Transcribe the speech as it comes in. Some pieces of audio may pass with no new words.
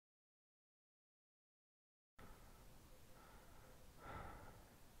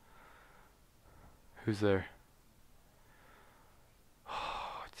Who's there?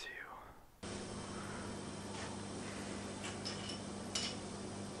 Oh, it's you.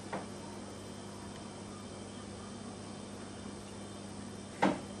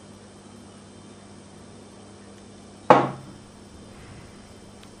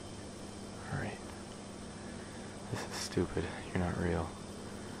 Alright. This is stupid. You're not real.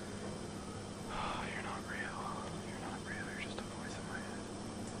 You're not real. You're not real. You're just a voice in my head.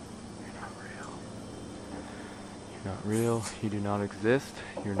 You're not real. You're not real. You do not exist.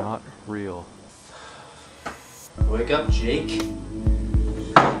 You're not real. Wake up, Jake.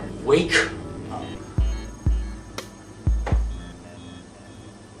 Wake up.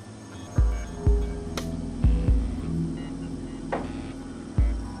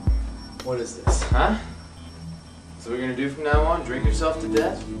 What is this, huh? So what we're gonna do from now on? Drink yourself to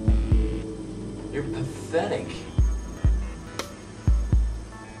death? You're pathetic.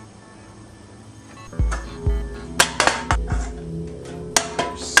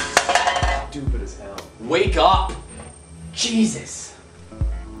 You're stupid as hell. Wake up! Jesus!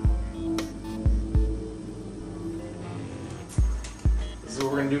 This is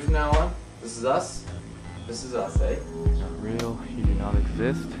what we're gonna do from now on? This is us? This is us, eh? You're not real. You do not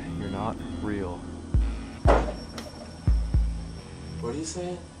exist. You're not real. What are you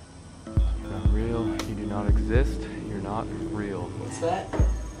saying? You're not real. You do not exist. You're not real. What's that?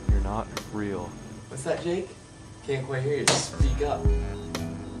 You're not real. What's that, Jake? Can't quite hear you. Speak up.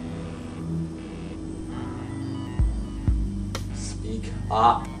 Speak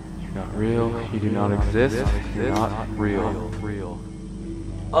up. You're not real. You do not exist. You're not real.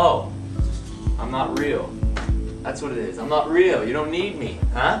 Oh, I'm not real. That's what it is. I'm not real. You don't need me,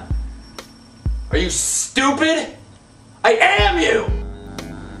 huh? Are you stupid? I am you!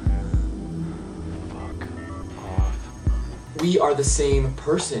 Fuck off. We are the same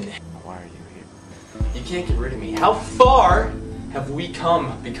person. Why are you here? You can't get rid of me. How far have we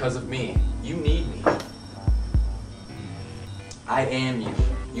come because of me? You need me. I am you.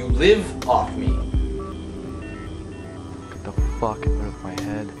 You live off me. Get the fuck out of my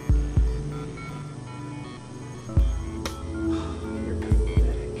head. You're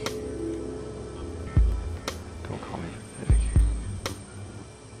pathetic. Don't call me pathetic.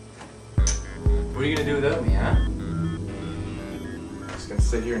 What are you gonna do without me, huh? Just gonna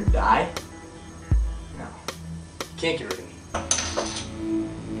sit here and die? No. You can't get rid of me.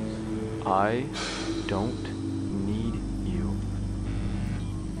 I don't need you.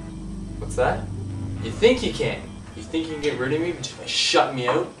 What's that? You think you can? You think you can get rid of me just by shutting me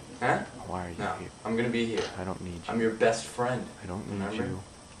out? Huh? Why are you No, here? I'm gonna be here. I don't need you. I'm your best friend. I don't need Remember? you.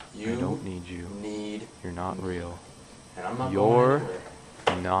 You I don't need you. need, You're not real. and I'm not You're going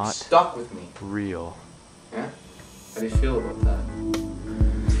anywhere. Not Stuck with me. real. Yeah? How do you feel about that?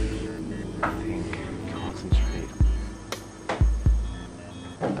 Think. Concentrate.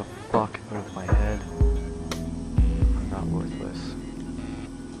 Get the fuck out of my head. I'm not worthless.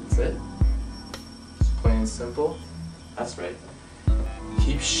 That's it? Just plain and simple? That's right.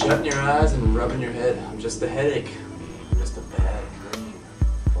 Keep shutting your eyes and rubbing your head. I'm just a headache. I'm just a bad dream.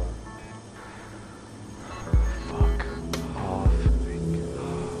 Fuck off.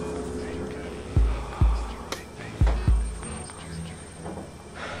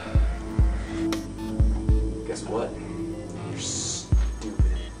 Guess what? You're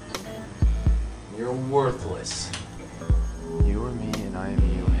stupid. You're worthless. You are me and I am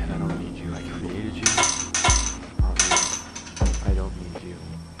you, and I don't need you. I created you. Not you. I don't need you.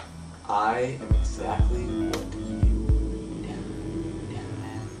 I am exactly what you need.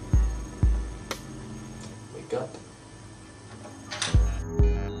 Wake up.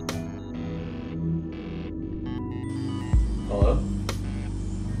 Hello?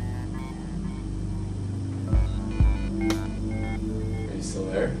 Are you still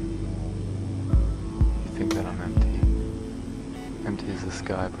there? You think that I'm empty. Empty as the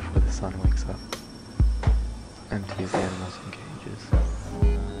sky before the sun wakes up. Empty as the animals in cages.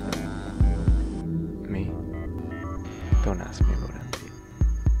 Me? Don't ask me about it.